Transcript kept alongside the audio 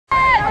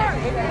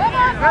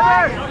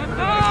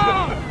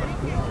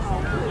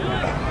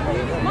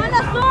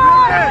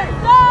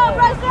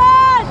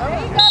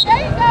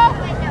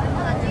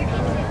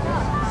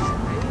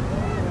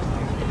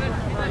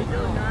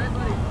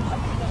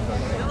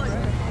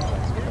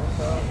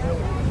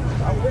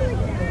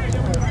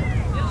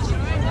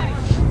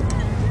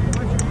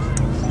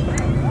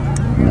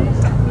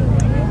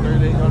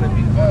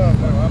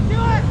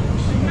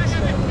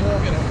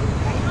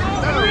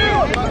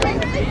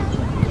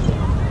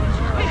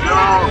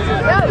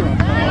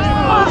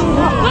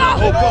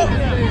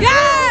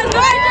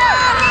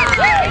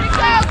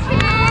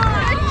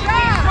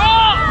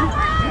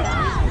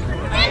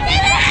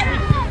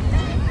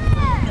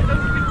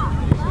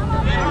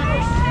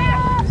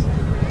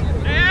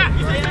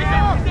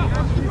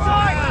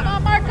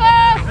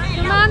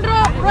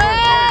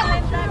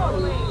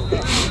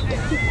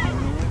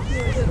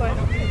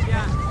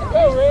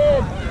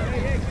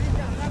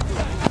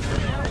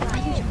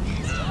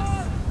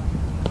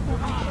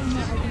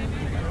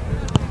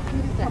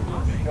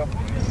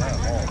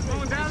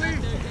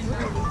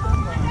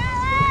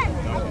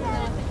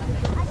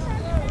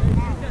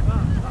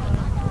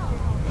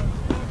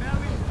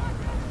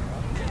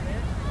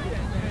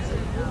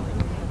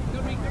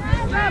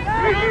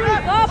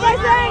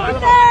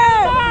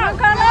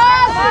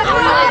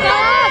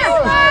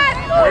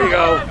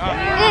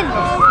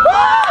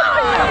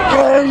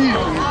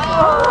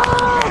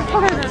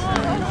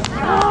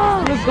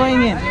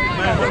Going in. Pressure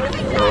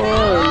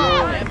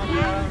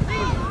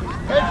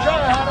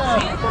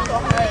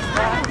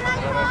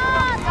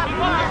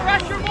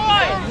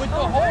boy! With the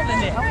hole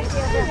in it.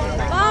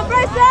 Come on,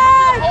 Prez!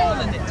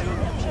 Hole in it.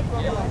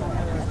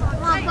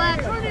 Come on,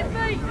 Prez.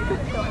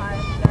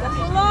 That's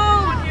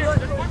alone.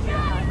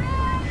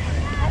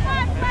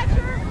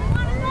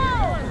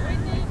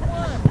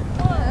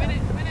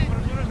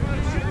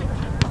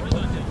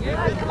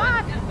 Come on.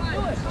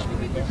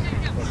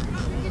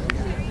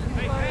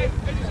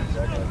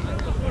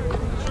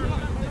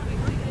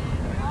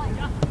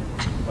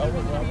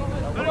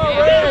 Come on,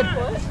 Red!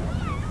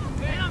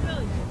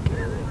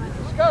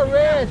 Let's go,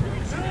 Red!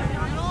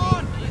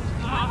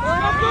 Come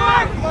on,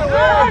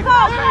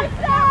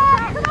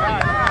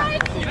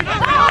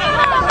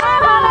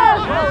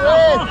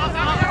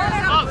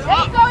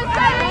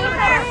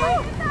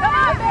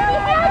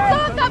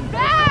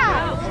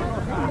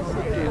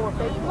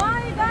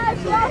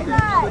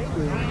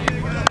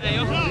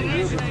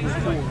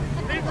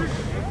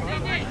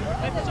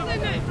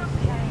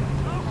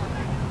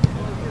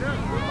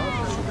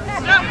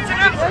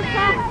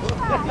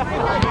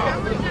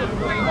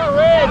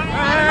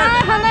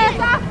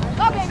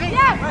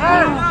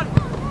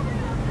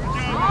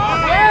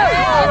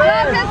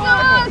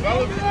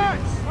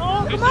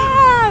 Come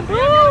on,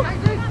 bro!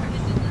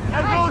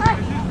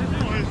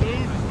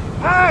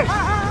 Hey!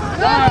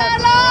 Go,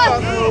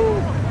 Carlos!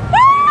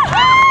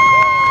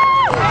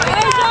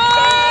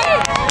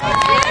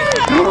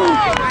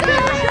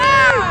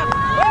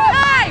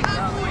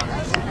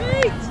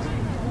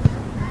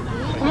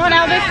 Come on,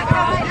 Elvis.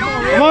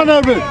 Come on,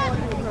 Elvis!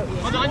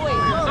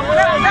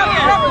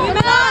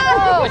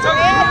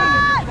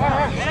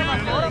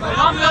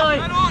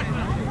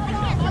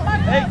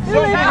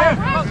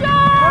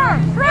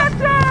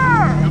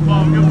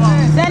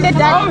 Send it,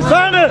 Daddy.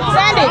 Send it!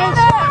 Send it.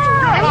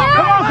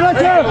 Come on,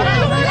 Fletcher!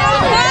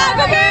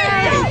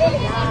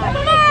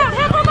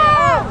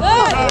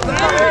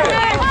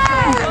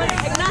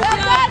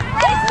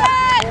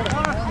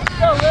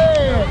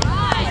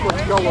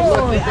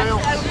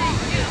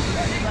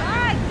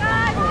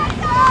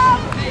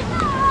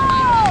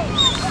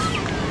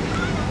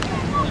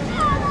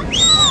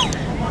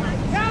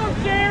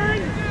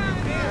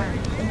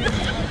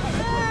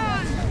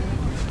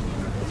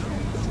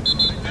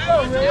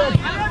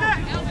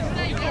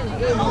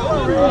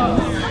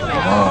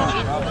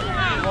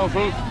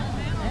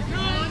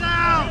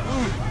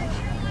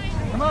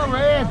 Come on,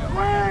 Red!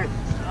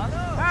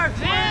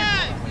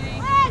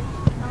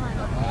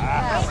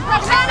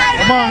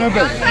 Come on,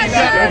 Elvis.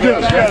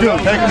 Good deal.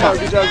 Take him up.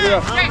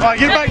 All right,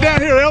 get back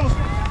down here, Elvis.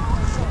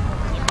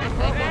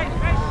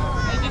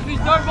 Just be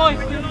start, boy.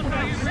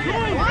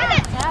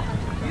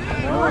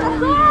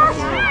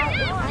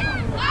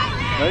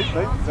 That's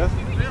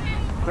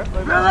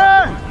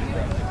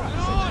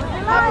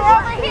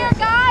Over here,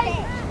 guys!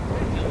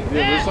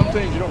 yeah, there's some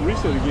things you don't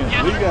reset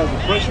again. These guys are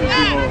pressure too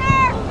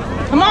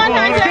hard. Come on,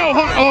 Hunter.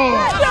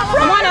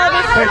 Come on,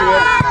 Elvis. Take it,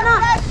 Elvis.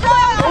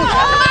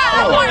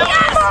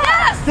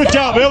 Good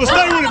job, Elvis.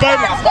 Stay with it,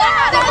 baby.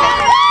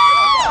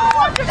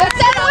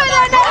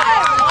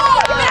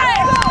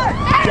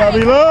 Good job,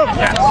 E-Love.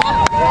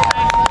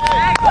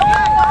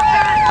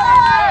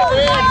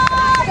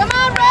 Come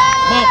on, Red!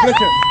 Come on,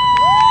 Fletcher.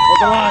 Hold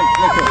the line,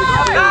 Fletcher.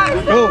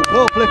 Go,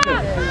 Fletcher.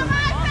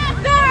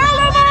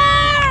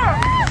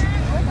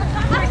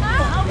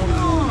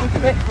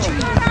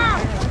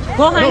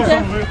 Go,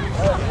 Hunter.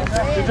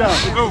 Good job.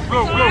 Go.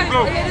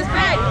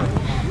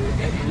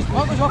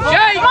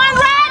 Jay! Come on,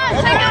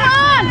 Red! Take it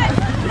on!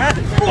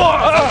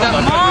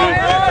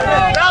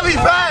 Now be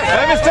fast.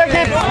 Let me take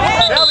it.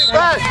 Now be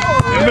fast.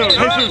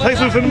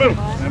 Jesus in the middle.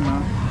 Never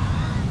mind.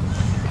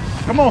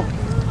 Come on.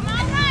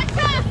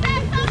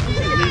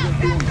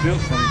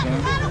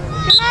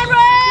 Come on,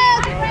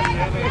 Red!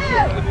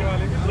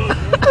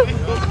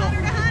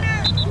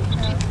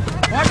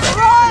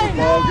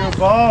 Ball, good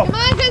ball. Come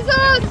on,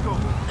 Jesus!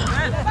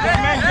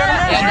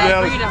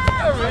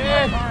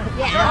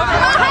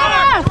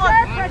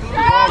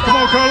 Come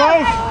on,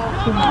 Carlos.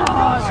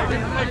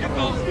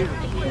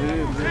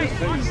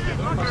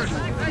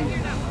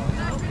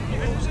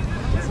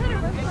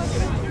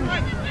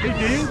 He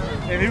did,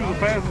 and he was the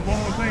fastest one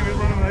on the team. He was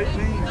running 18,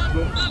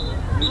 but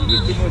it was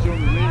just too much on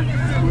the knee.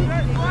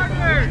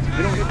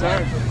 He don't get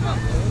tired.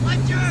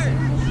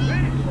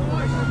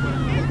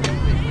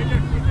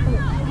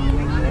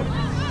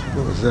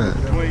 What was that?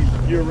 Between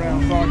year-round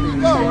soccer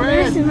and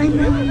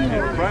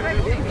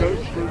practice, the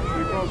coach for the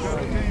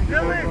cross-country team, he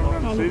goes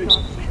around the city,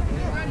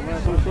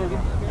 around the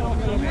circle,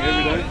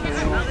 every day.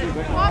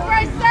 Come on,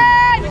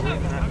 Bryson!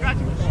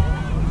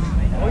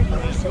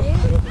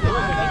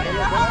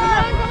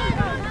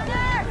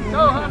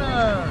 Go,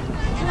 Hunter!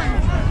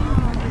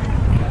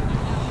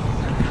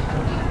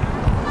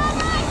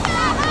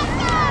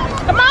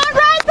 Come on,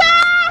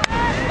 Bryson!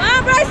 Come on,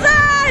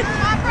 Bryson!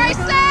 Come on,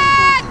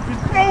 Bryson!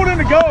 Just throw it in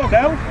the goal,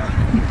 Dallas.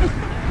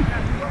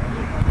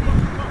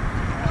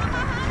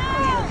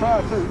 Try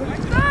to.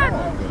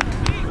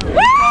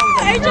 Woo!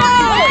 Angel!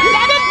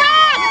 Set it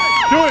back!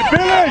 Do it,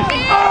 Billy!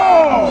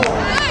 Oh!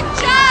 Good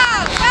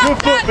job! Good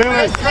foot,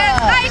 Billy.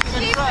 Nice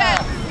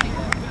defense!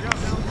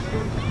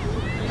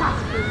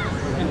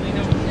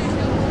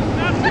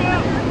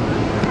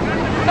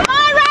 Come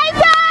on,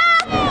 Ryza!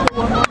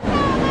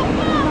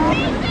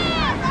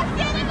 Let's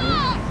get him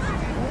up!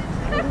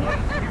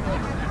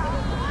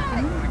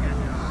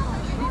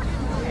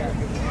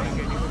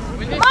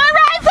 Come on,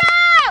 Ryza!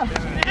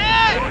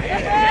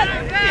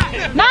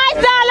 Nice,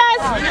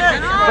 Dallas!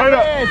 Straight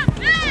up.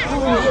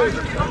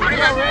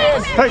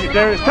 Take it,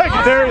 Darius. Take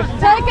it, Darius.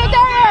 Take it,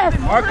 Darius!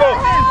 Marco.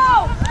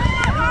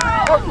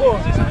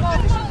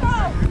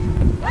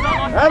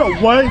 That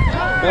away.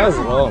 That's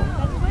wrong.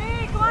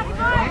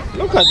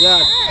 Look at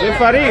that.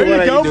 Referee,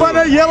 There you go. By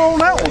that yellow on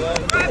that one.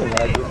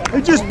 He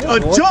just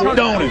jumped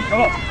on him.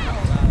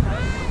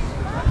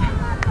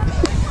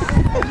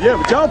 Yeah,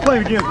 but y'all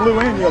playing against blue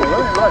and yellow. That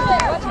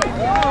ain't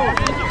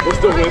right. Let's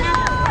do it.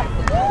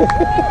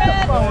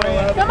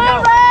 Come on,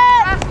 Red!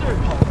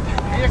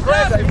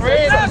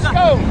 Let's go!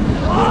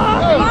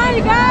 Come on,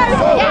 you guys!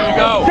 There you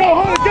go. Go,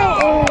 Hunter, go!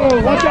 Oh,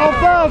 watch y'all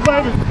fouls,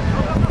 baby.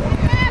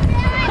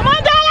 Come on,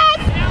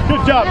 Dallas!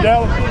 Good job,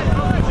 Dallas.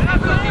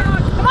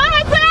 Come on,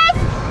 Alexis!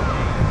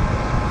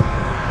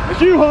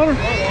 It's you, Hunter.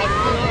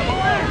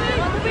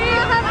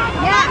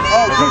 Yeah.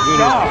 Oh, good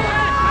job.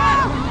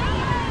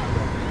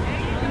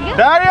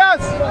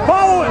 Darius!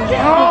 Follow it.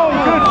 Oh,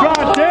 good try,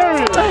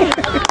 Darius.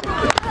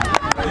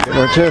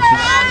 No chances.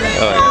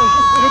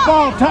 Good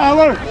ball,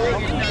 Tyler.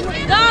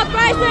 Go,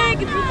 Bryson!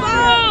 Get the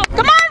ball!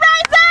 Come on,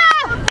 Ryza!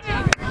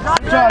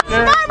 Good job, Come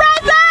Darius. on,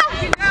 Ryza!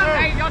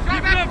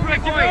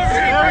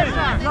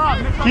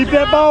 Keep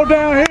that ball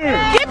down here.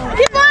 Keep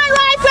on,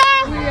 Ryza!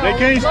 They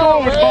can't score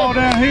with the ball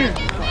down here.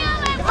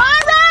 Come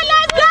on, Red!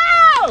 Let's go!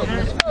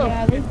 Come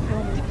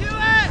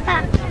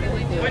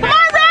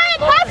on, Red!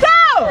 Let's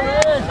go!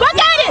 Go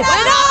get it!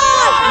 Come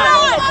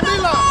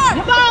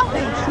on,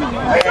 Red!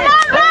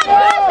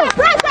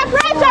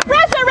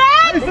 Pressure,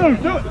 Red! Jesus,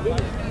 do it.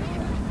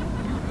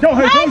 Go,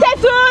 Nice, Jesus.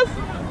 Jesus!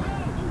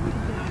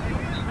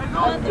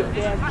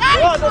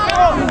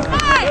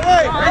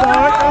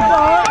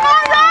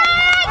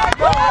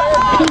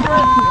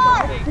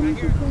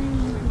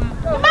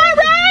 Come on,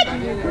 Red!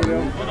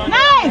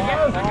 Nice!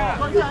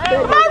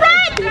 Come on,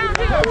 Red!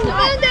 Come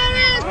on,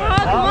 Dennis!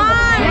 Come on!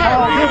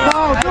 Good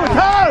ball. Do it,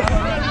 Tyler.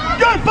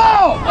 Good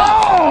ball. Oh!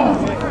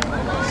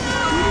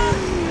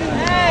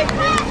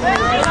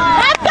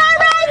 Let's go,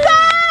 Ryza!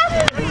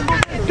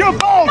 Good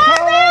ball,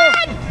 Tyler.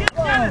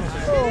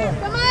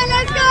 Come on,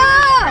 let's go!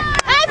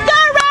 Let's go,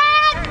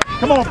 Red!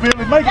 Come on,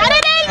 Billy. Make Get it.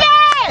 it in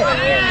there!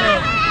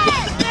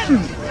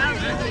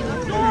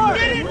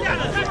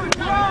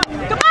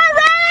 Come on,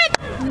 Red!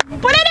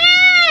 Put it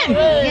in!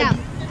 Yeah.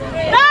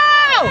 No!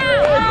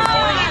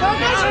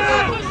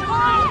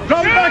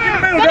 Drop it back in the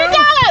middle, Put it,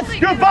 Dallas. Dallas!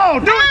 Good ball.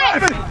 Do it,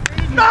 baby.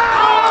 No!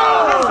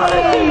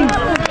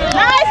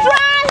 Nice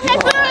run,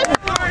 Jesus!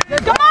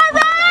 Come on,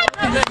 Red!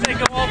 Come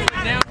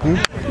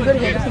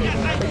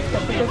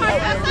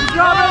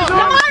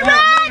on,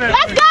 Red!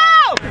 Let's go!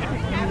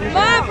 Come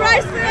on,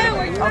 Bryson!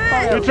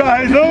 Good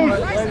try, Jesus.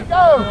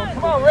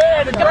 Come on,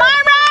 Red. Come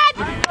on, Red!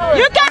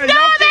 You can Hey, do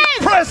y'all keep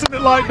this! pressing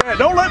it like that.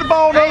 Don't let the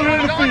ball go in the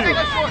field.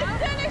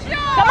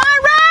 Come on,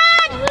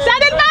 Red!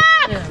 Send it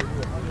back!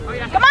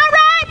 Come on,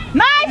 Red!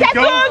 Nice, Jesus!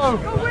 Go.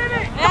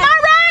 Come on,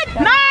 Red!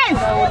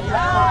 Nice!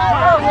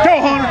 Go,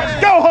 Hunter.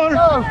 Go, Hunter.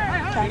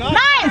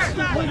 Nice!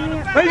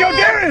 There you go,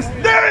 Darius.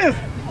 Darius.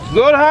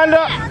 Good hand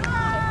up.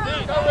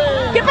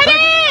 Keep it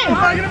in!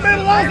 Back in the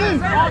middle, Austin.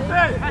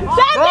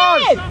 Send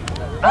it!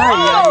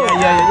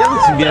 Yeah,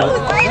 let's get it.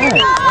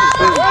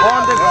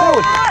 On the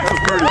foot. That was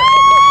pretty.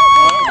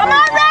 Come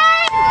on,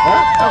 Red!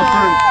 That was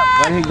pretty.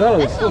 he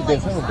goes. Come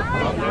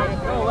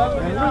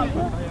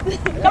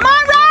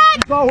on, Red! I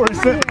saw where he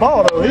sent the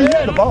ball, though. He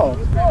hit the ball.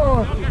 That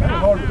was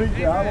hard to beat.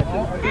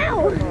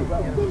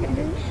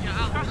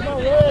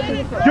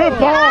 Good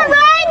ball. Come on,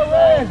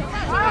 Red!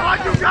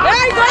 There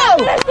you go!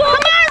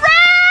 Come on,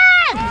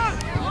 Red!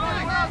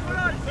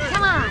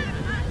 Come on.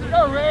 Go,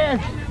 Red.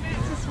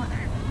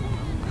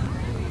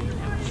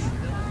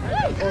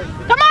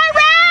 Come on,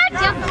 Red!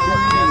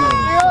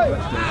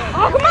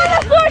 Oh, come on,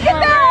 let's do it, get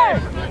there!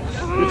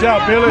 Good job,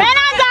 Billy. Man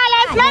on,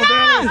 Dallas, man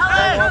on!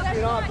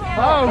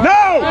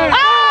 No!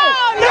 Oh,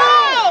 no!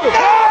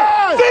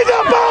 See the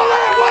ball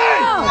that way!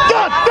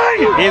 God dang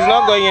it! He's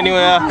not going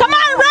anywhere. Come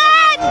on,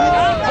 Red!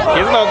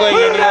 He's not going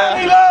anywhere.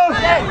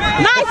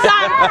 Nice,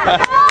 son!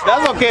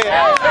 That's okay.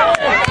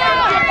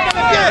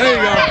 There you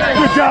go.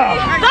 Good job.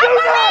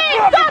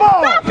 Stop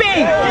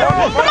stopping!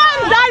 Come on,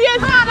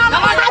 Darius!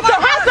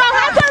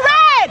 Hustle,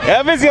 Red!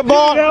 Elvis, your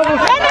ball. Man on!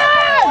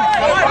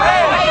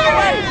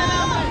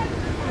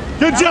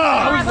 Good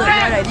job.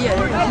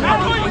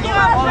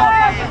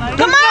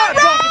 Come on, Red!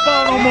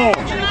 No more.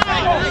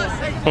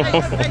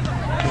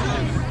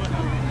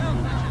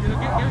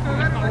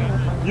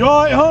 You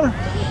all right, Hunter?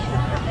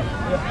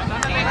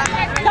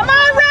 Come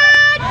on,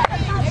 Red!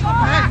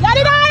 Get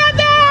it out of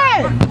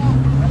there!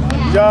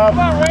 Good job. Come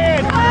on,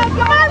 Red!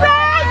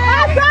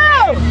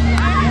 Hustle!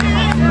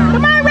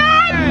 Come on, Red!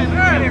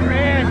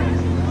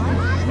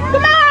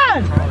 Come on!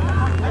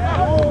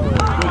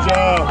 Good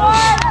job.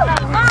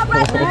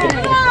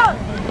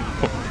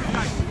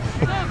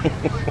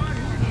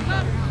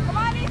 Come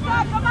on, Isa!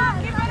 Come on!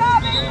 Keep it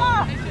up, Isa!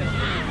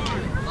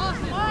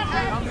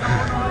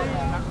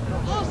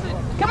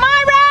 Come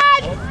on,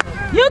 Red!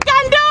 You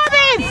can do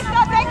this!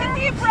 Isa, take a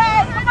deep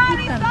breath! Come on,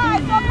 Isa!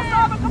 Focus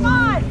over, come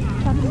on!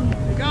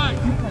 Guys,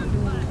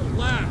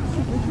 relax.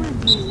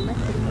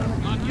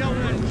 Not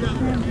yelling at each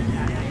other.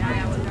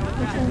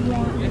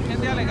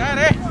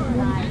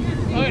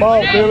 Good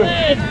ball, Billy.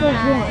 Come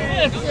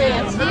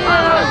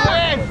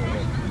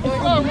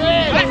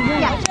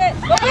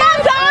on,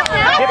 Tom!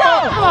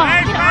 Hustle!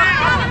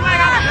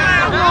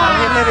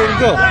 Let it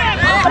go.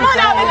 Come on,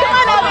 Alvin! Come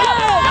on,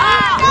 Alvin!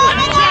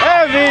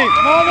 Heavy.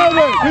 Come on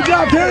over. Good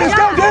job, Darius.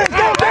 Go, Darius.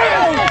 Go,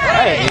 Darius.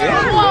 Hey,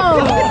 yeah.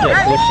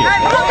 Push it.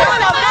 Come on,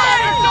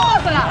 Alvin!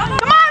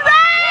 Come on,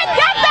 Red!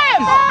 Get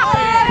them!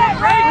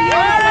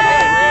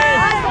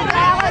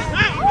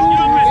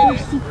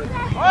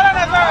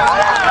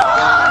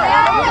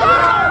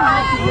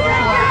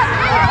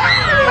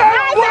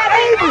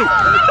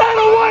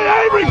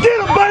 Get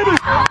him, baby!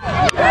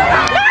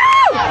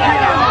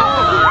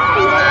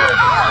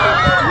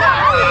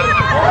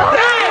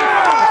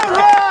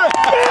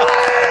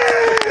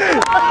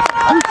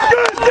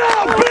 Good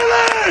job,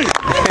 Billy!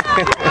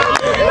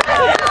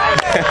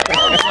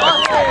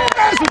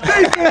 That's the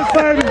defense,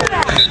 baby!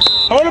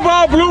 Hold the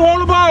ball, Blue. Hold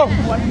the ball.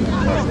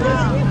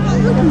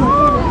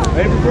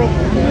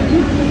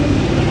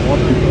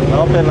 No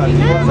penalty.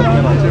 What's a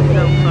penalty?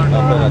 No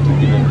penalty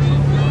given.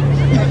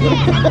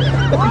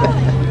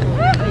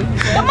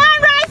 Come on,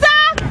 Raisa!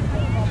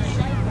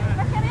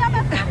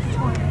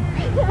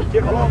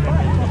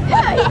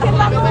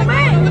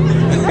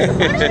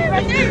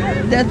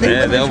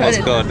 Yeah, they almost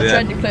scored, yeah.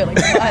 Tried to play like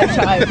 5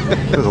 times.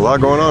 There's a lot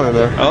going on in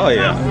there. Oh,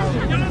 yeah.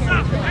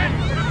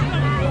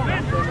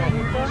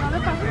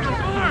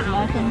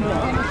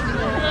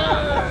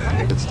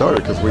 It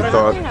started because we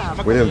thought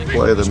we didn't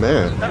play the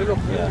man.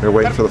 We were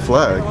waiting for the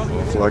flag.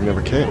 The flag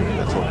never came.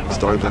 That's what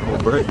started that whole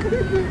break. I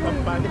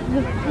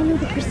know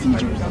the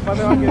procedures.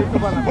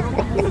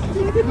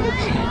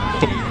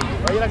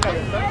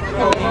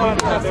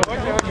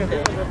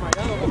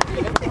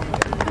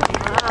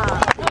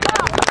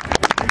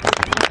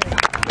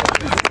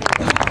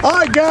 All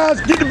right,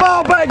 guys, get the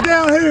ball back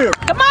down here.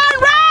 Come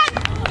on, Red!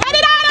 Get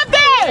it out of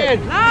there!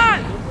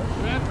 Run!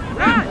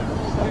 Run!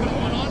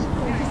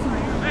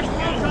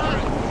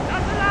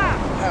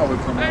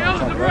 Hey, on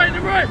the right, the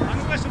right. On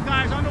the whistle,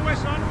 guys. On the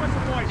whistle,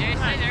 boys. Hey,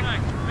 Sam.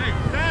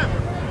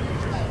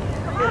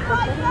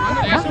 On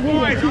the whistle,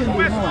 boys. On the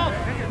whistle.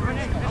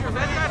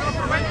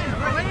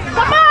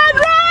 Come on,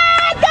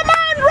 Red! Come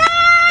on,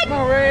 Red! Come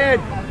on, Red.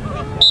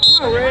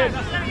 Come on, Red.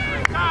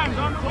 Times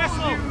on the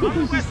whistle. On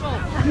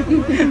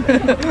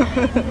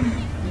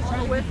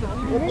the whistle.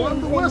 On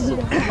the whistle.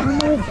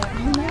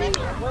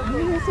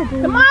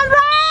 Come on,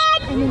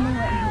 Red!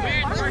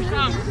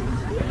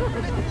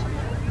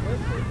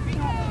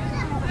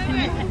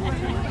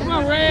 Come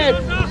on, Red.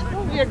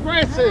 Be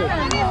aggressive.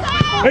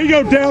 There you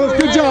go, Dallas.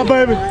 Good job,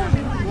 baby.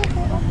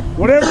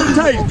 Whatever it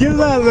takes, get it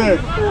out of there.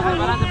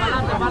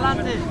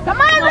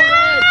 Come on,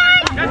 Red!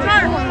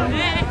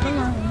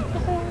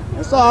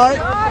 That's all right.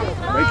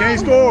 They can't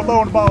score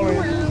throwing the ball in.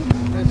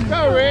 Let's go,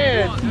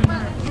 Red.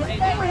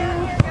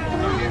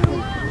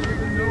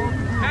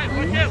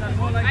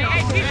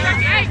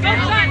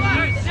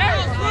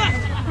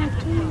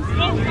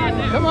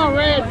 Come on,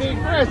 Red. Be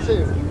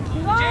aggressive.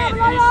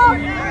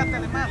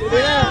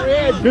 Yeah,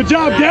 Red. Good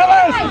job,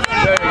 Dallas.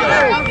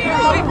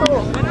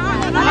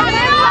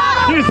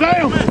 Get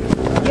Sam.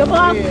 Come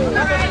on,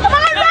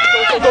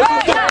 Red!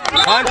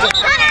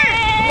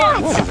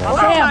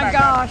 my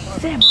gosh.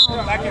 Sam.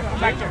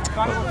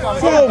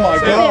 Oh my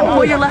God.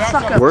 Pull your left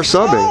sock up. We're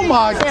subbing. Oh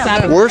my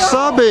God. We're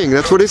subbing.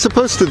 That's what he's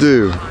supposed to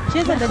do.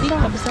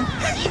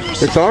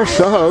 It's our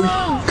sub.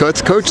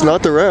 It's coach,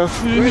 not the ref.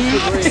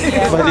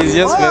 But he's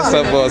just messed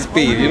up our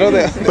speed. You know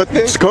that? But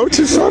this coach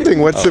is subbing.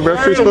 What's the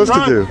referee supposed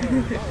to do?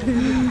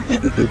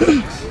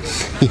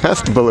 He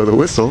has to blow the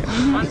whistle.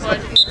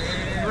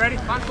 Ready?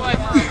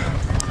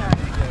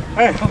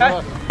 Hey.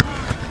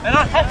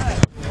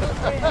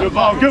 Good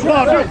ball, good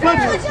ball, good ball.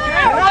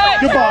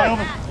 Good ball,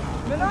 Elvis.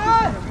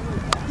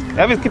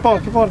 Elvis, keep on.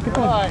 Come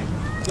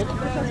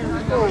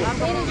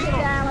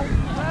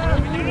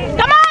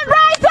on,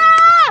 Raisa!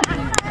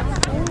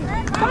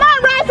 Come on,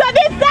 Raisa,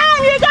 this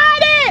time you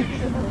got it!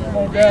 Come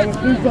on, Dad, let's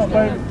do something,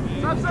 baby.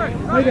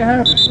 Make it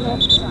happen.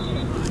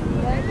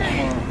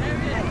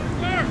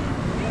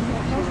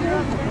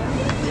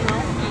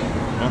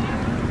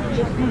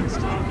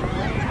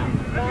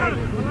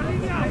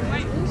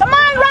 Come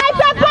on,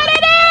 Raisa, put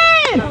it in!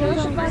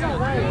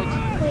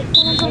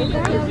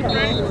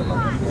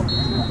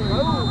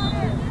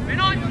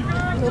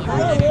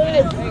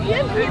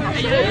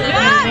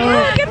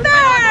 Get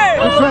there!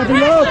 Let's try to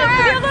love.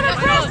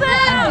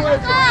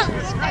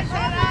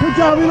 Good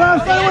job, Eli.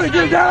 Stay with it.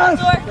 Get it, guys.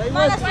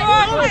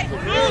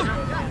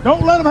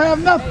 Don't let them have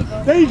nothing.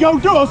 There you go,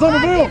 too.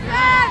 Somerville.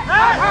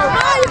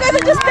 Oh, you guys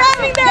are just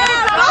standing there!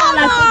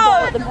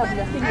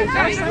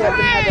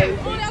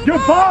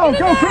 Good ball.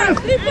 Go, Chris.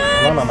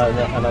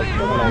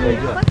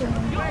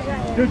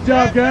 Good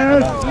job,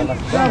 guys. Good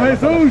job,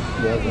 Jesus.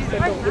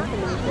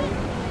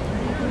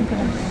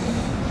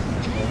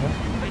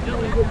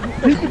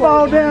 Keep the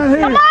ball down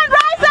here. Come on,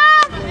 Raisa!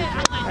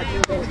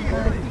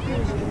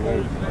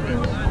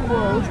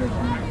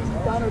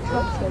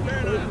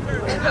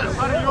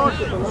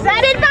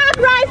 Send it back,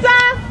 Raisa!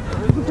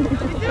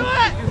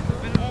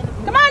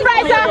 Come on,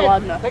 Raisa!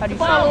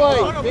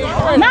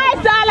 Nice,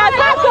 Dallas!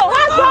 Hustle!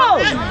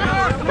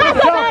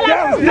 Hustle,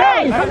 Dallas!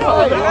 Nice!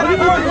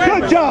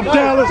 Good job,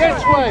 Dallas.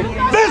 This way.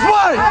 This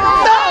way.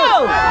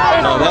 No!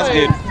 Oh, that's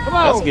good.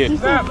 That's good.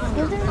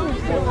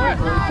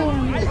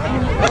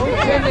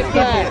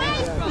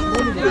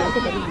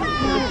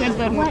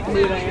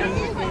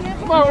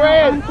 Come on,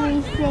 Red.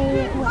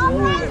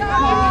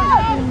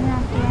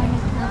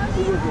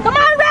 Come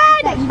on,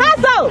 Red!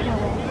 Hustle!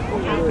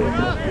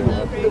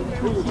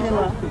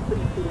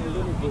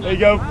 There you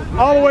go.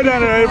 All the way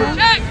down there, Avery.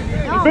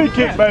 The big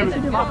kick, baby. Be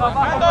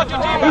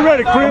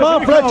ready, Chris. Come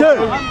on, Fletcher.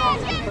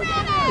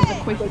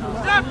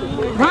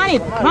 Run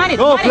it!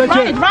 Go,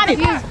 Fletcher. Run it!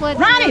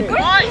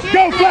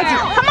 Go, Fletcher.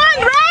 Come on,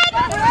 Red!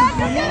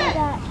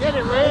 Get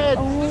it, Red.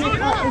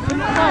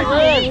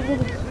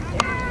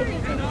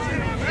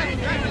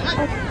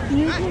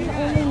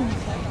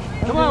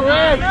 Come on,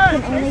 Red. Yeah,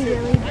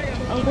 Jesus.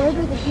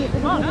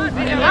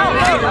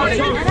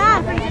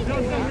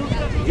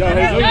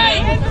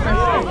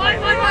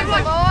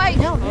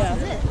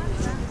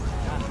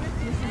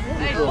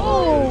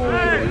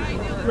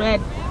 Red.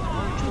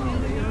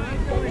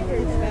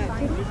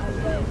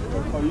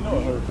 Oh, you know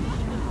it hurt.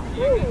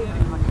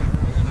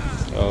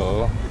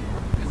 Oh.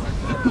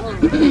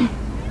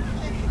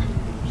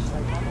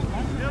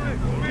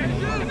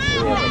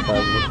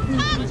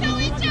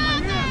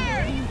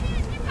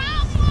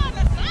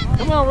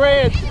 Come on,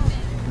 Red.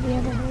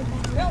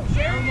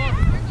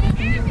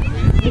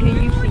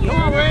 Come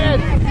on, Red.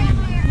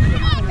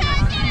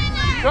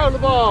 Throw the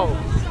ball.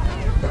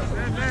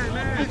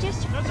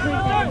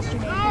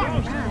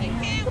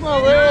 Come on,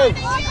 Red.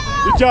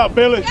 Good job,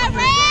 Billy.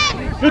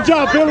 Good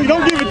job, Billy.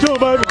 Don't give it to him,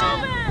 baby.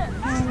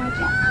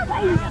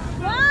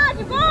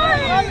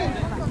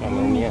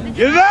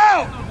 Get it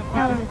out!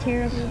 That was a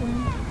terrible one.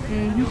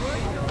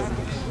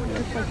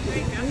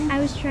 I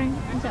was trying.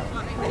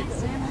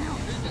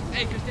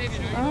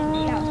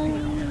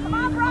 Come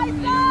on, Bryce! Be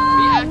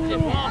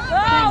active.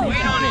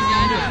 Wait on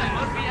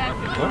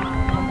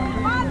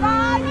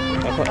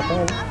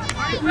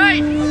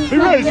it, Be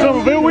ready,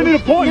 Somerville. We need a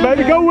point,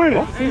 baby. Go with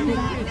it.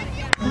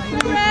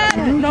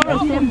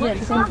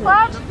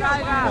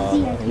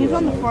 He's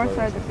on the far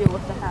side of the field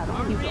with the hat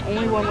on. He's the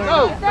only one wearing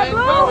Go, the hat.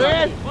 go,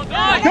 Red.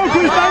 Go,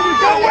 Chris, baby.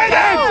 Go with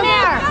it!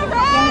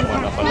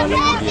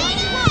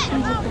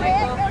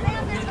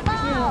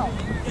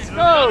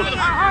 Go.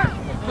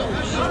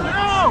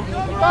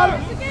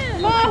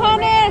 Come on,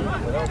 honey!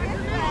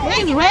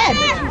 Where's Red?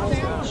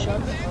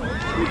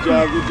 Good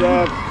job, good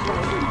job.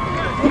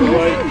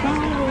 Wait.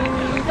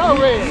 Go,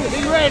 Red. Be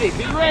ready.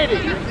 Be ready.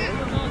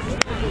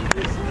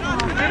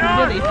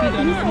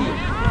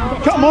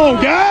 Come on,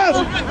 guys.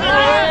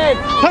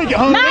 Take it,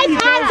 honey. Nice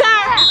answer!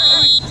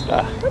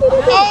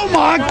 Oh,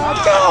 my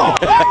God.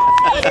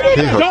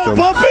 He hooked Don't him.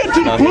 bump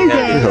into the blue guy.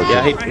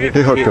 Yeah,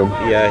 He hooked him.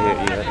 Yeah.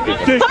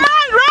 Come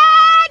on,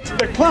 Red!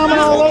 They're climbing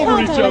all over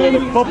each other. They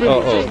bump into Oh.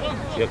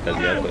 Yep, that's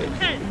yeah.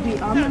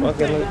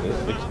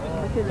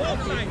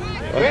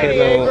 Okay,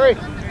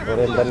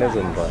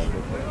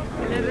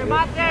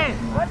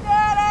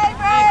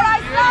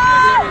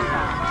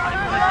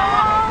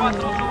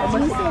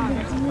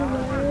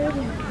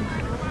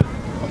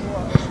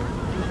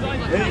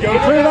 There you go,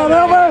 clean on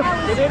Elvis.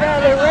 Get it out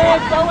there, Red.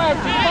 Go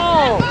after the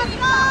ball.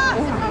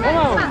 Come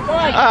on, go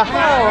after the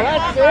ball.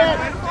 That's it.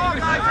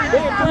 Be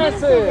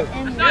aggressive.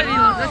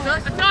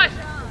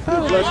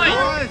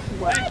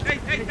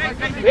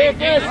 Be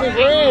aggressive,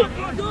 Red.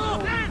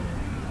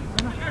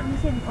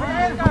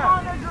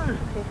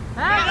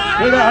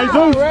 Good out,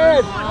 Jesus.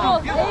 Red.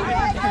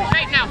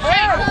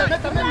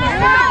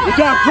 Good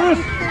job, Chris.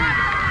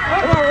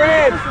 Come on,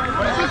 Red.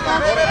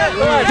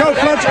 Go,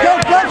 Fletcher. Go,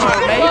 Fletcher.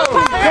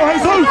 Go,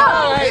 Jesus.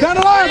 Down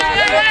the line.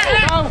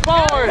 Go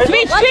forward.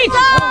 Speech, speech.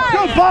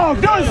 Good ball.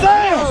 Good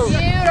Sam.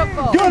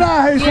 Beautiful. Good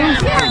eye,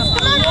 Jesus.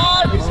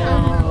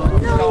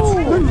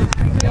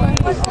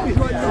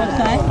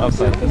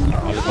 Offside. I'm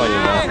just playing you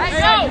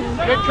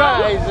now. Good try,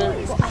 Hazen.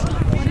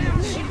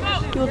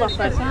 He was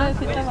offside. Sometimes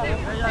he tell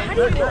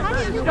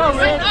Go,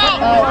 Red.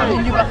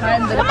 when you're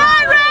behind the Come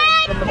on, Red.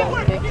 from the ball,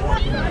 okay?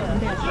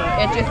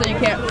 It's just so you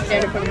can't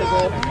stand in front of the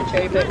goal and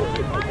cherry pick.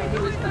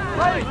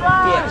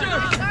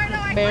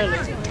 Yeah. Barely.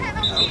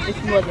 If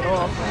he wasn't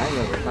off.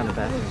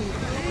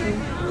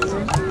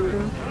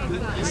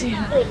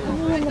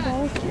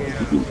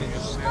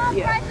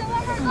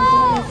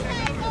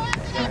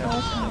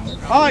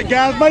 All right,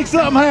 guys, make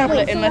something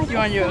happen. Unless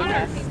you're on your own.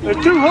 There's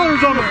 2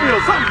 hunters on the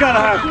field. Something's got to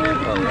happen.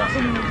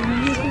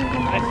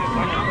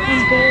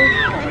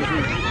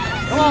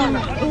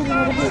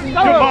 Good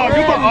ball,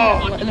 good ball.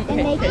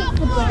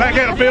 Oh. Back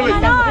at him, Billy.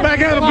 Back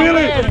at him,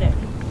 Billy.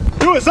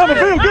 Do it,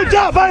 Summerfield. Good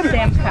job, baby.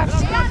 Sam's pass.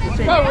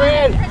 Go,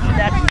 Red. We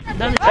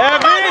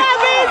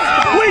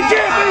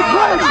can't be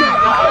patient.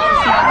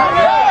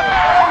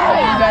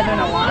 You guys are in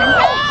a line.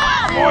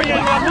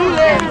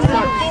 And so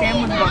Sam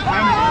was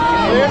behind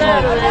you.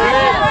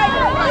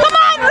 Come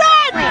on,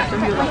 Red.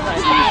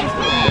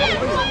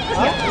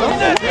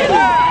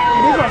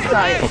 He's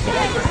offside.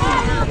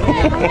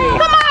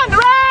 Come on,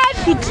 Red.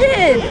 He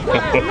did.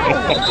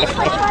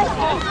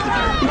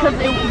 Because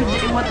they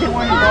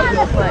weren't involved in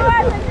the play.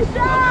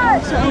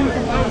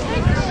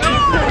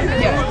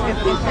 Yeah, if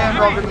they're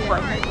involved in the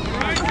play.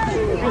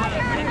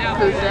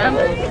 Who's Sam?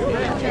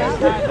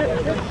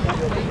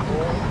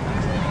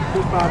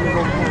 You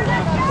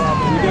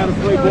got to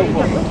play both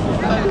of them.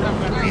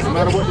 No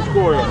matter what the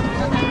score is.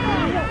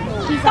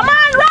 Come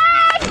on, Red.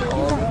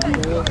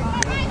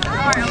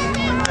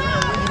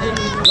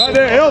 Right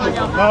there, Elvis.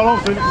 No, don't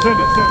send it. Send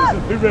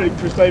it. Be ready,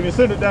 Christavian.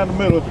 Send it down the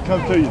middle if it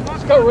comes to you.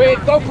 Let's go,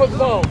 Red. Go for the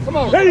ball. Come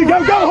on. There you go.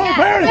 Go home,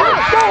 Perry. Go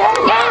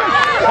home, Perry.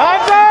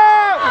 Hands up!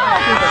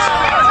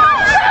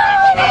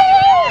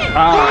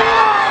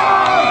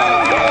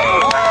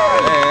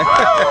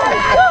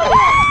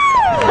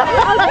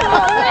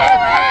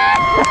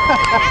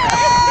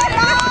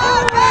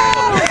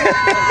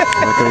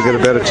 Not going to get a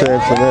better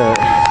chance than that.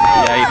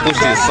 Yeah, he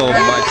pushes so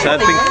much. I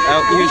think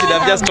you should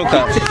have just took a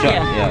shot.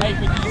 Yeah.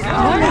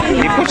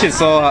 He pushes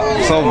so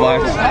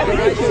much.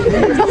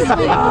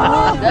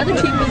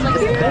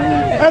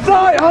 That's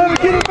all right, Hunter.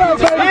 Get it back,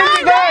 baby.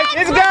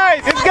 It's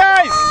guys!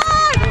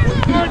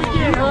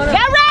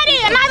 Get ready.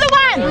 Another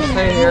one.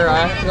 Stay here, all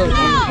right?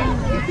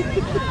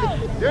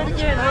 Do it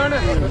again,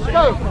 Hunter. Let's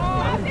go.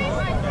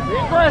 Be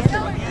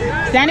aggressive.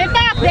 Stand it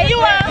back. There you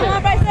are.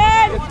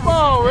 It's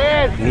ball,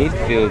 Red.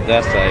 Midfield,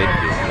 that side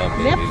is not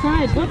very Left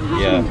side, what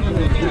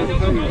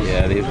happened?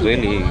 Yeah, he's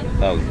really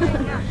out.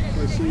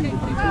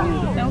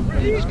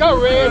 Let's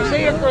go, Red.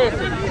 Be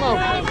aggressive. Come on.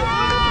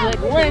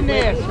 Win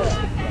this.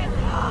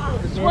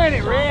 Let's win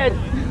it, Red.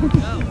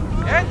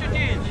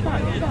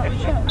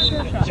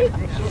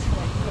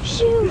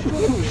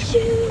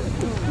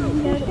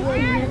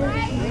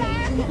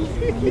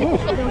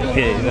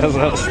 Okay, that's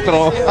not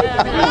strong.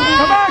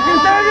 Come on,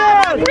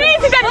 Christavian.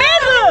 Freeze in the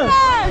middle.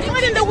 You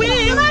went in the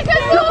wheel.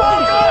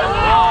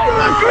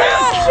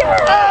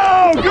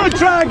 Oh, good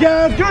try,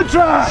 guys. Good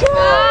try.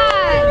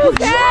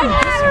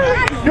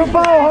 Good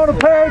ball, Hunter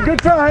Perry. Good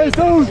try,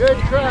 Jesus. Good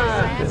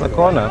try. It's a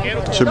corner.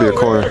 Should be a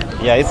corner.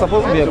 Yeah, it's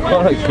supposed to be a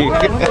corner kick.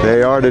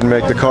 The AR didn't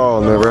make the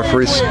call, and the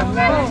referees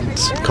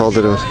called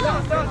it a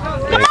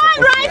Come on,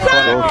 Ryder.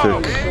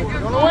 goal kick.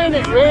 Gonna win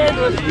it, Red.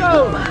 Let's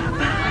go.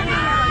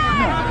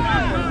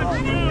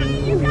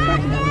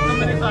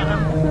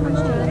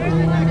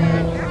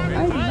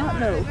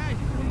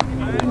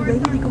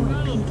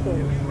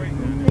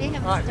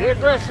 All right, be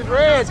aggressive,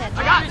 Red.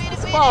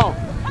 It's the ball.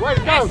 Way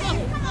to go.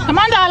 Come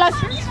on, Dallas.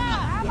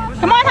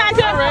 Come on,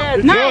 Hunter.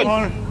 Red. Nice.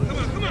 Hunter.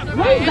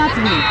 What does that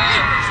mean?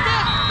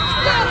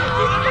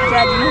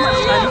 Dad, you know how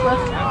much time is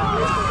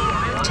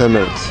left? 10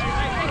 minutes.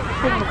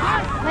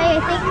 Wait, I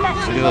think that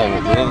should be over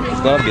there.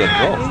 It's gonna be a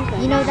draw.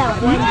 You know that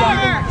one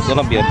guy? It's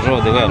gonna be a draw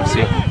the way I'm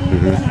seeing.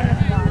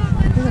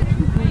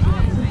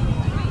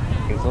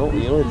 It's all,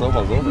 you know, it's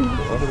almost over.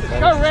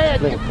 Go, Red.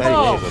 Get the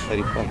ball.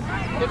 35.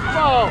 Get the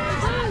ball.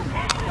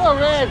 Go,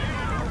 Red.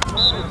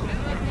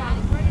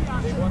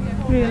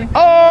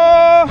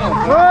 Oh!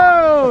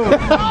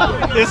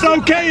 It's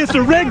okay. It's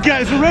the red guy.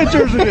 It's the red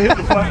jersey that hit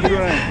the flat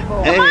ground.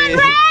 Come on,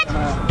 Red.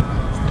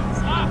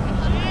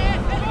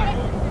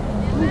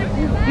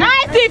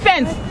 Nice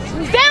defense.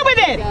 Stay with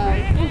it.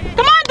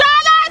 Come on,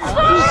 Dallas.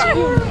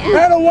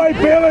 Out of the way,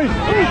 Billy.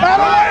 Out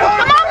of the way,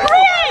 Hunter. Come on,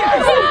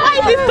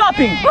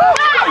 stopping.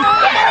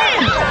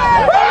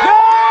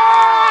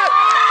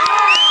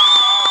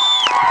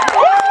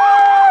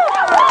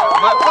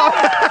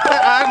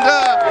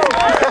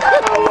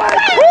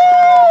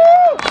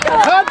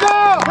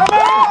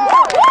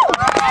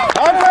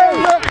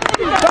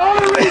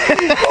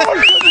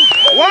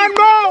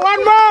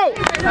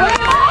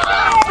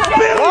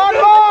 One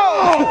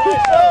more!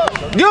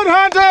 Good,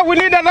 Hunter. We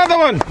need another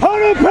one.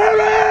 Hunter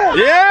Perez!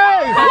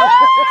 Yes!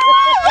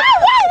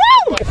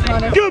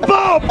 Good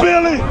ball,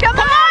 Billy! Come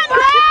on,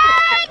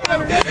 Greg! Don't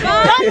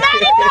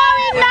let it go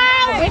in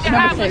now! Come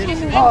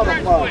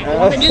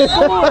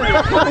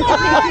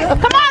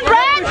on,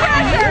 Greg!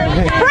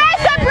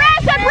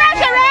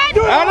 Pressure, Red!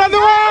 Another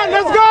one!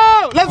 Let's go!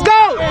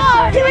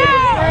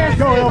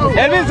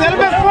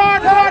 Elvis,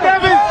 forward,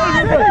 Elvis!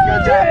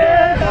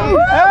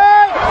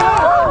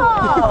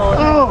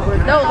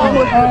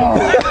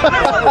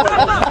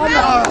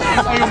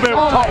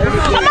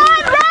 Hey! Come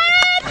on,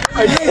 Red!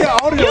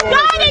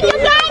 You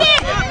got it!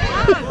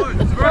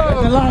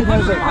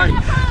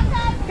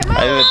 I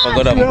even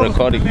forgot I'm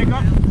recording.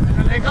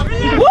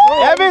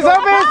 Elvis,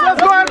 let's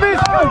go, Elvis!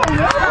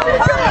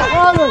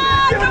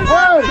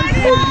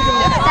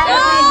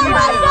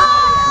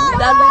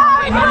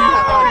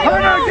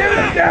 Hunter, give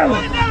it down!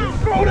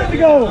 Throw it to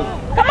go!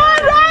 Come on,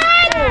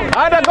 Red!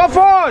 Hunter, go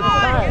forward!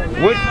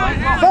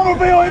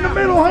 Somerville in the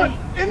middle, Hunt!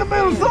 In the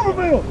middle,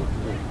 Somerville!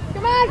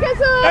 Come on,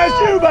 Kessel!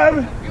 That's you,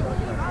 baby!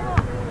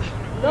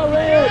 Go,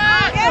 Red!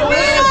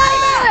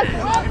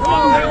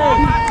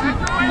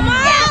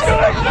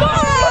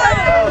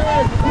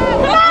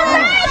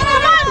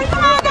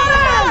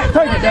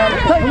 Take it down!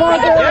 Come on,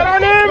 Get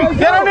on him!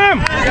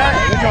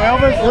 There you go,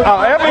 Elvis!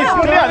 Oh, Elvis,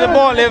 clear the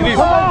ball, Elvis.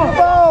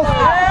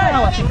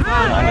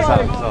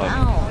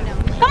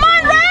 Come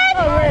on, Red!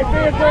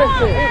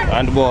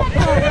 And ball.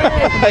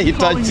 He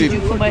touched it.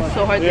 Somebody's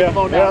so hard to Yeah, get the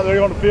ball down.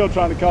 they're on the field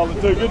trying to call it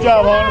too. Good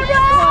job, Hunter.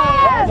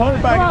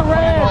 Hunter back.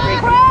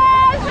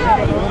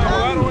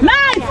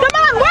 Nice! Come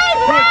on, wait!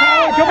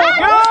 Come on,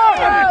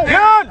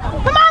 Good!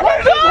 Come on,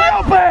 where's his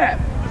help at?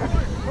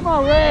 Come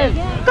on,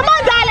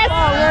 Dallas!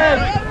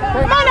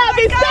 Come on,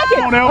 Elvis, Come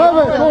second! on,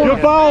 Elvis.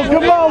 Good balls,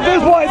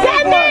 this way, this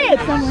Send way. it!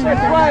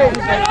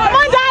 Come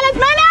on, Dallas,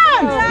 man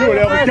on! Good,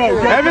 Elvis, go.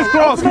 Elvis,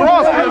 cross, Elvis. Come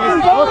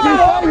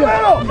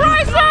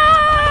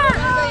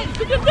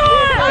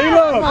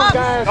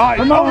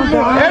on,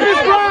 Elvis,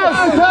 cross!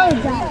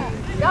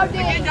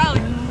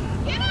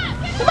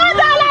 Come on,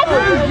 Dallas!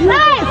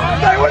 Nice!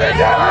 Stay with it,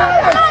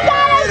 Dallas. Come on,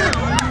 Dallas!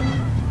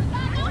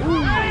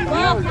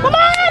 Come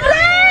on,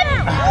 Red!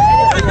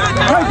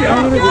 Take it,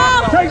 Hunter.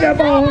 Take that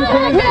ball,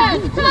 Hunter.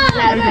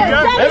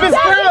 Elvis,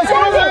 cross,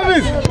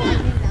 Elvis!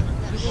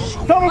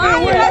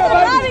 Somerville, win that,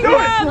 baby. Do it.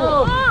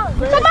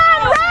 Come on,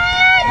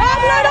 Red!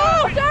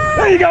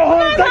 There you go,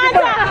 Hunter. Take it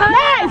back.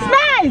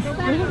 Nice!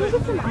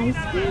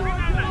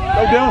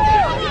 Go down.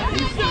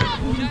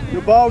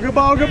 Good ball. Come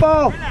on, Kessel! Oh,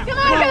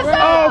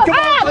 come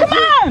on. Come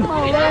on! Come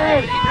on,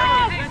 Red!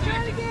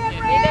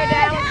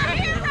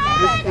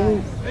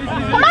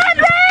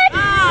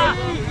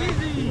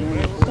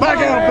 Back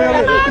out,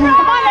 Billy. Come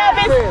on,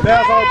 Elvis!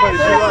 That's all, baby.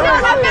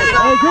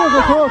 Hey, good,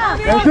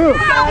 that's good.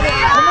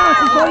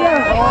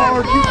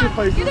 Hard, keep your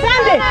face.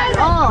 Send it!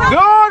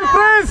 Good,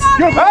 Prez!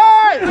 Good.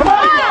 Hey! Come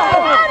on,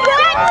 Red!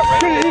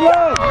 He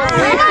loves.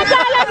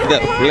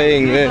 They're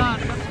playing there.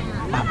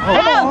 Come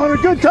on, Hunter.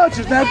 Good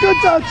touches now. Good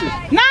touches.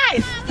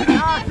 Nice!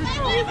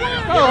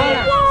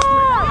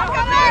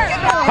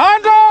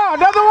 Hunter,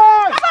 another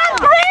one! Come on,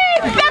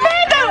 Green! Come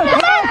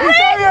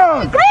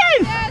on,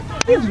 Green!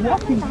 He's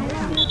walking.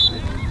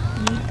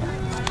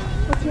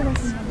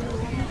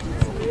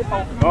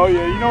 Oh,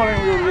 yeah. You know what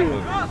I'm going to do.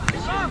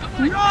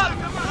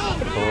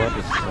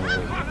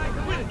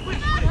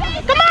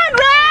 Come on,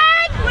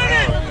 Red!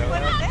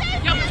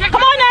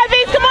 Come on,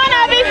 Elvis!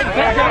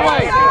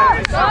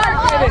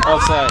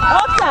 Offside.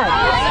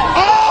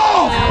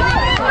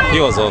 He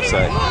was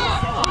offside.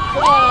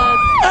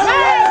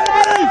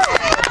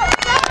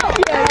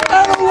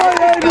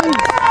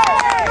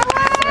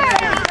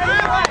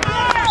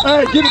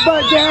 Hey, get it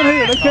back down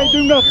here. They can't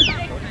do nothing.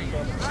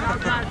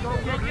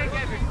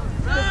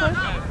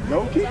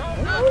 No kick.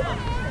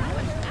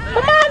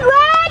 Come on,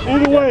 Red!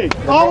 Either way.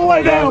 All the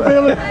way down,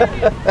 Billy.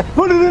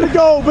 Put it in the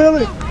goal,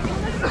 Billy.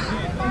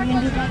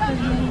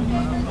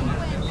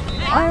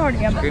 I already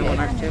have the one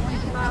next to you.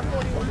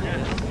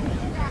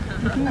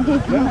 Come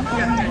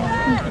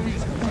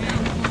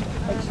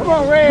on, Red, Come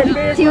on, Red!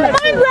 Be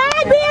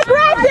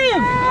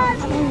aggressive!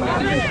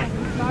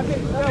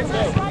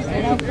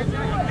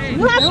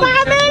 You have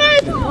 5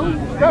 minutes!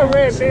 Go,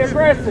 Red, be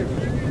aggressive.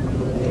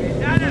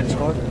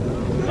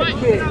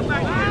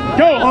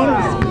 Go,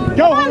 Hunter. Go,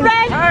 Come on, Hunter.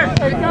 Red!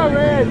 Go,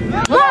 Red.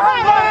 Go,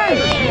 Red!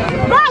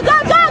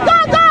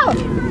 Go!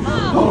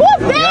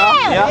 Who's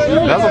there? Yeah,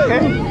 that's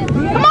okay.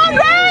 Come on,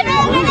 Red!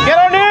 Get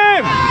on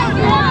him!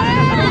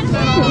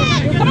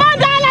 Come on,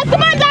 Dallas!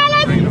 Come on,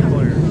 Dallas!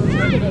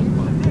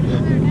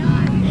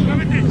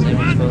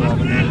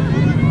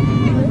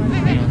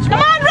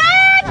 Come on,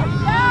 Red!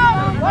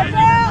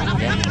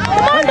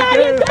 Come on,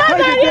 Darius! Come on,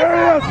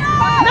 Darius!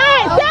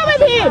 Nice! There we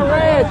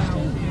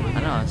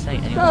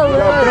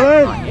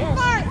Red.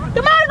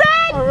 Come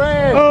on,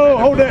 Red! Oh,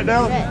 hold that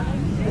down.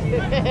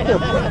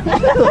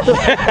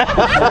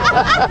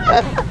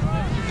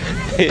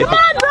 Come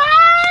on,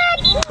 Red!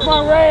 Come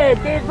on,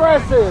 Red. Be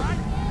aggressive.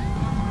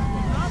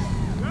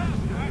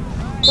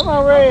 Come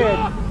on, Red.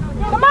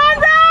 Come on,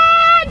 Red!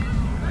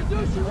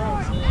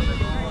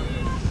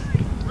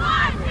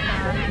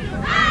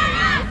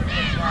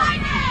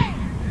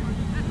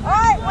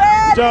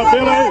 Good job,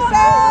 Billy.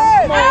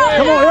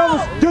 Come on,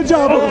 Elvis. Good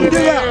job, buddy. Get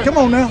it out. Come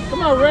on now.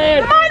 Come on,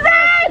 Red. Come on,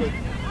 Red!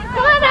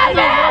 Come on,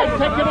 Red!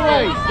 Take it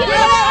away.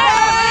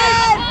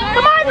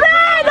 Come on,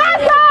 Red!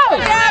 Let's go!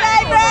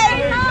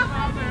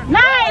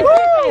 Nice!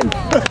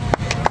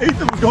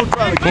 Ethan was going to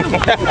try to get him.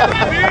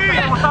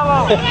 Come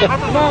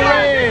on,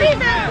 Red.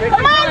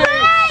 Come on,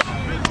 Red!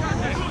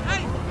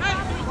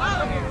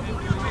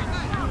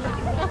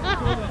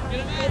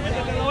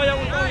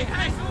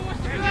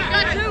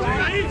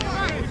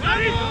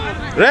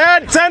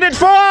 Red, send it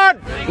forward.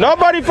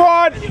 Nobody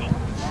forward.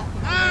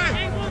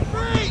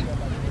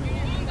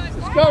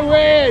 Let's go,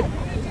 Red.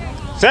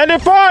 Send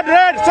it forward,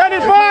 Red. Send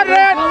it forward,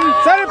 Red.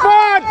 Send it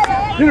forward.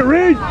 Get it,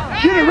 Reed.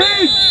 Get it,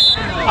 Reed.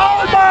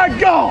 Oh, my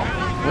God.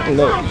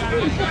 No.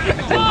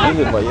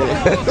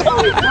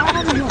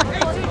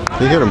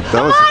 You hit him.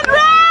 That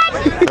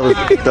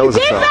was a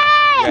foul.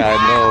 Yeah, I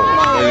know.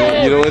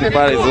 You know what?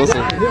 Part is also.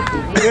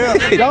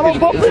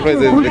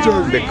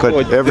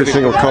 But every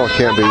single call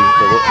can't be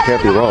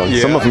wrong.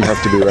 Yeah. Some of them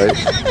have to be right.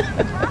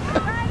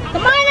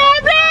 Come on,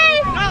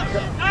 Red!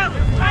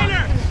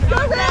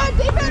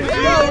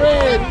 Go,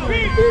 Red.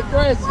 Be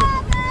aggressive.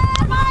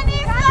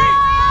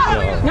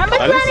 Number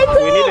At least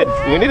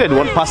 22! we needed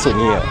one person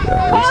here.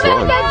 That's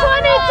Number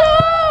 22!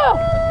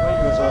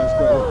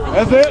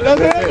 That's it.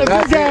 That's it.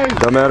 That's the game.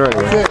 Don't matter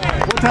anyway.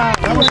 What time?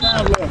 How much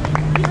time left?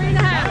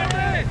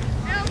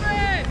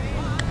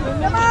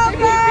 Come on,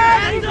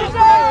 Red!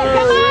 Come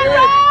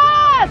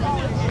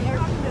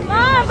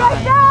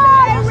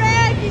on,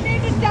 Red! You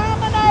need to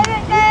dominate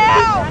it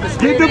now!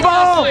 Get the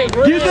ball.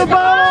 Get the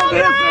ball on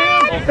this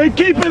end. And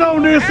keep it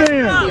on this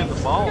end.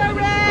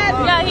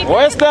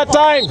 Where's that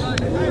time?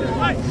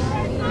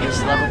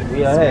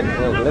 We are ahead.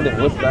 Let it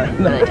waste time.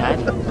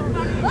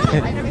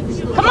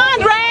 Come on,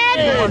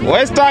 Red!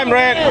 Waste time,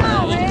 Red.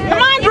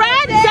 Come on,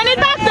 Red! Send it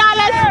back,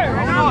 Dallas!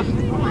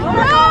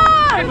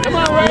 Come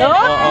on, Red! No!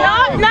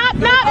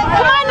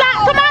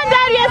 Come on,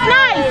 Darius!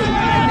 Nice!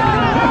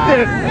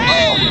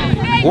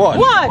 What?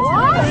 What?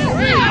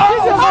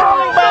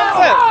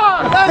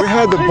 We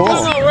had the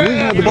ball.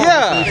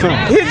 Yeah,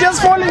 he's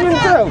just falling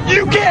himself.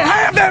 You can't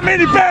have that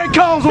many bad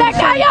calls on the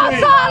same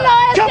team.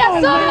 Come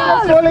on,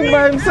 man. Falling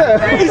by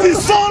himself. Is his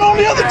son on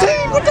the other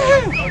team? What the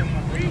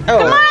hell?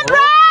 Come on,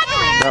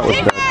 Red! That was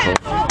bad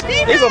call.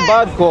 It's a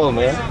bad call,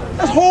 man.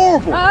 That's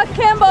horrible. I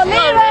can't believe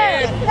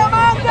it! Come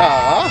on,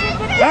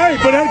 Hey,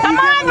 but if you Come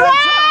get on, enough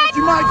Red! times,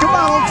 you might come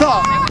out on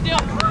top.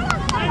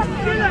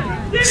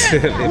 ¡Eso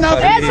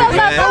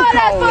se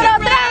pura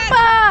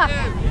trampa!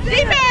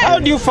 How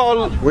do you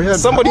foul We had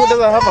somebody who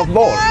doesn't have a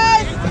ball?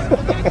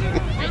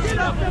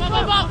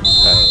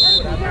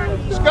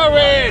 Let's go,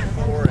 Red.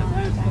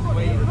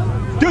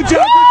 Good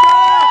job,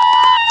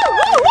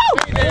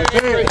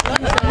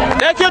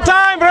 Take your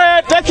time,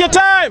 Red. Take your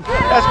time.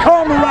 That's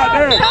karma right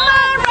there. Come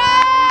on,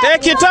 Red!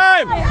 Take your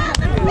time.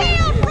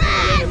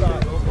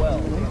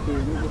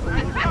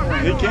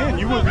 He can.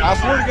 You would. I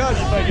swear to God,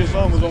 you think his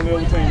son was on the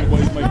other team the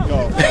way he's making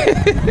calls.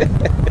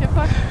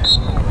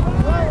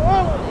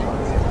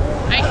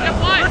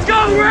 Let's go,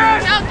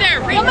 Red! Out there,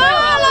 Reed! Come on,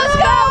 let's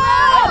go!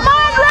 Come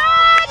on,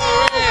 Red!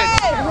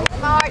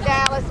 Come on,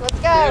 Dallas, let's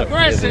go.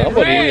 Aggressive,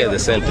 Nobody Red. near the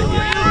center here.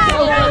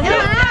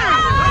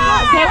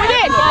 Okay, we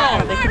did. Come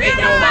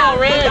on,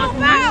 Red.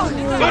 Come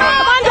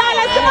on,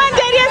 Dallas. Come on,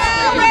 Darius.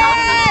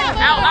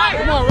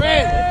 Come on,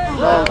 Red.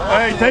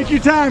 Hey, take your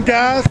time,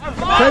 guys.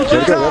 Take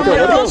your time.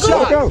 Let's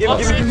go.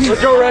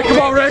 Let's go, Red. Come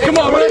on, Red. Come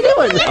on, Red.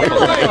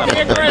 Be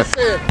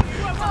aggressive.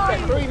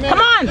 Come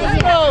on.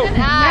 Go.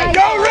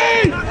 Go,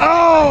 Reed!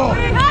 Oh!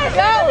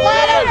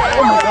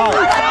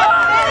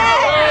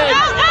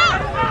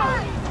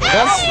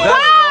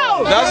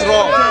 That's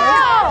wrong.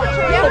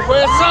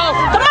 Press up.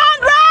 Come on,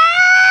 Red!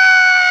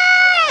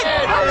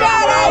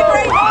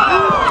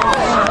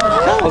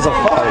 That was a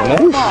foul,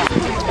 man.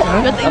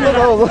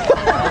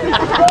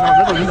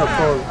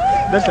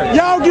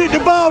 Y'all get the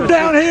ball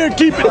down here and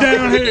keep it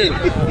down here.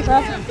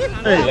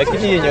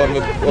 Lakini yenye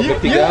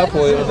wamepiga hapo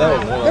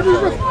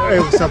I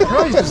was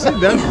surprised to see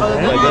that.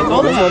 that's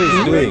what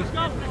he's doing.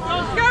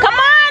 Come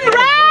on,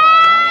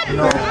 Red!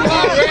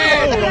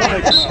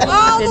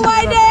 All the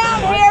way down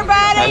here,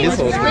 buddy. And this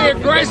was Be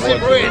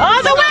aggressive, Red.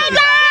 All the way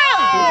down!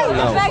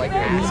 no.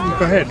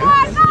 Go ahead.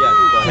 Yeah,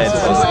 go ahead.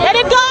 Let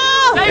it go!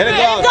 Let it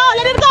go.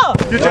 Let it go!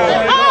 Good job.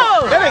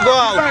 Oh! Let it go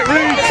out.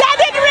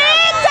 Send it,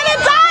 Reed! Send it,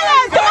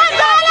 Dallas! Come on,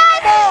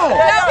 Dallas!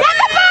 Get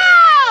the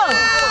ball!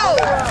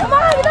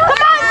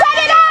 Come on, send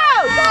it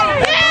out!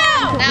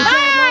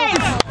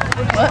 Nice!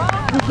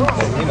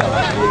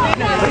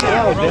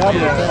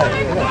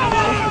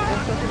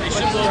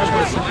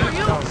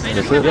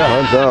 That's it.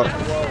 Time's out.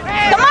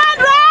 Come on,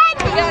 Red!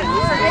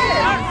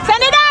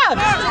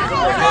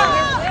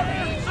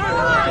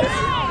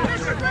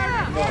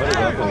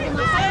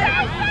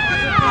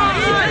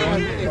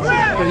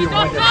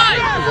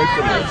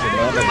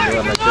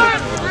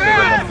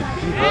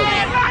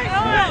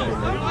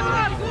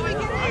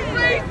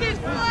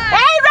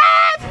 Hey,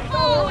 ref!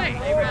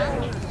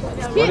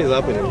 What is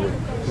happening?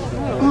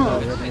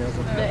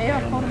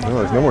 No,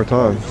 there's no more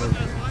time.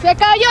 Se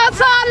cayó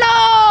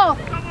solo!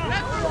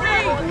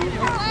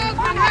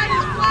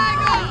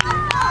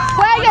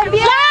 Jueguen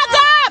bien! Flag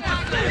up!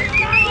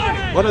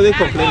 What are they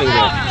complaining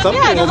about?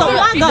 Something was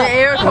up. The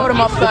air told him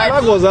The offside.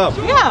 flag was up.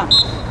 Yeah.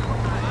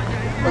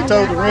 They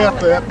told the ref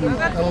that, and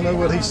I don't know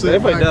what he said.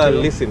 Everybody does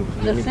listen.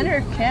 The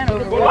center can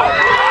overrule.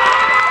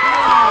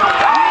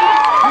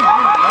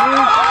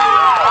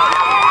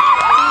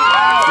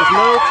 There's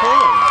no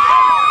time.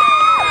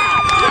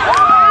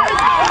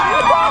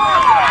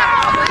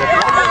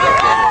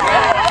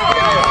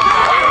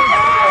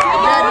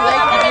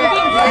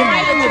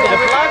 The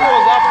flag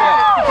was up there.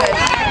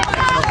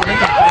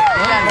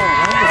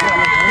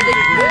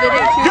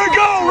 Good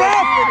goal,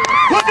 ref!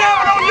 Put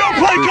down on your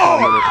play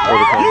card!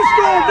 You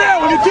scored that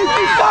one. It took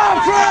you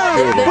 5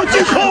 tries, but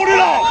you pulled it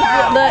off.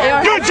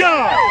 Good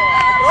job!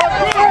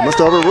 Must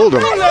have overruled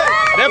him.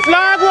 The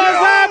flag was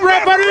up,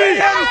 referee!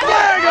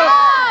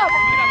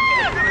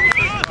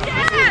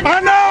 I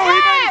know he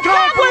made a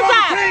call for the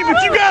team, but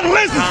you gotta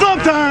listen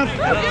sometimes.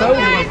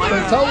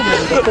 They told him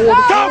before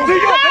Talk to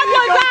you.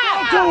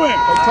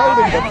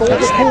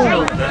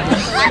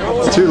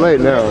 It's too late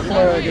now.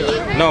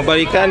 No, but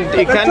he can't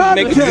make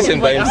a decision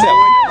by himself.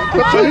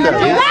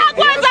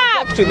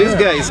 To these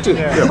guys too.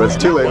 Yeah, but it's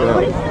too late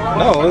now.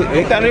 No,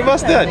 he can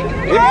reverse that.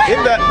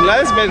 If that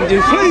linesman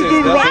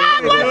influences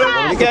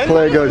that, he can.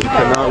 Play goes, you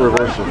cannot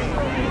reverse it.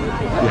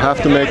 You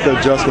have to make the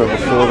adjustment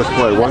before the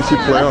play. Once you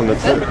play on,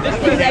 that's it.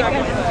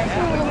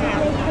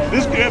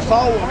 This gets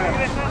all of them.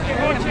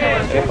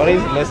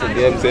 Referees mess the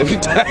games every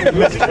time.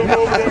 There's a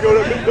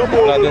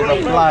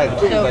flag,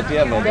 but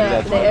yeah, man,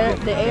 that's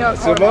The AR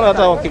so no matter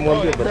how he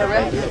won't do it, the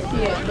rest of the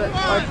but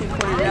R2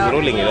 pointed out.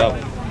 rolling it up.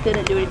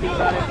 Didn't do anything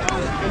about it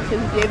until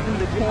he gave them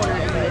the corner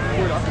and then they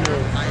scored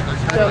offside.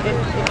 So if the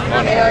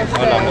AR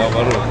said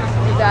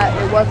that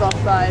it was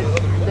offside,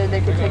 then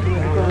they could take it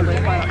with the goal and they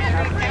find out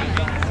what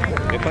happened.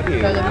 So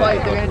they're going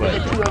to do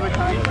the 2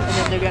 overtime and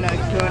then they're going to go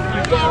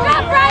into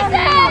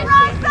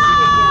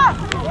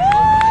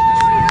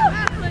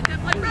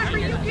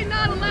You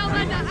cannot allow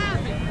that to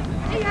happen.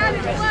 He had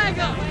his flag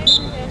up.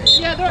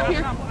 Yeah, they're up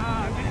here.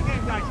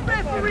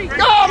 Referee.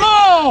 Come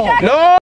on! No,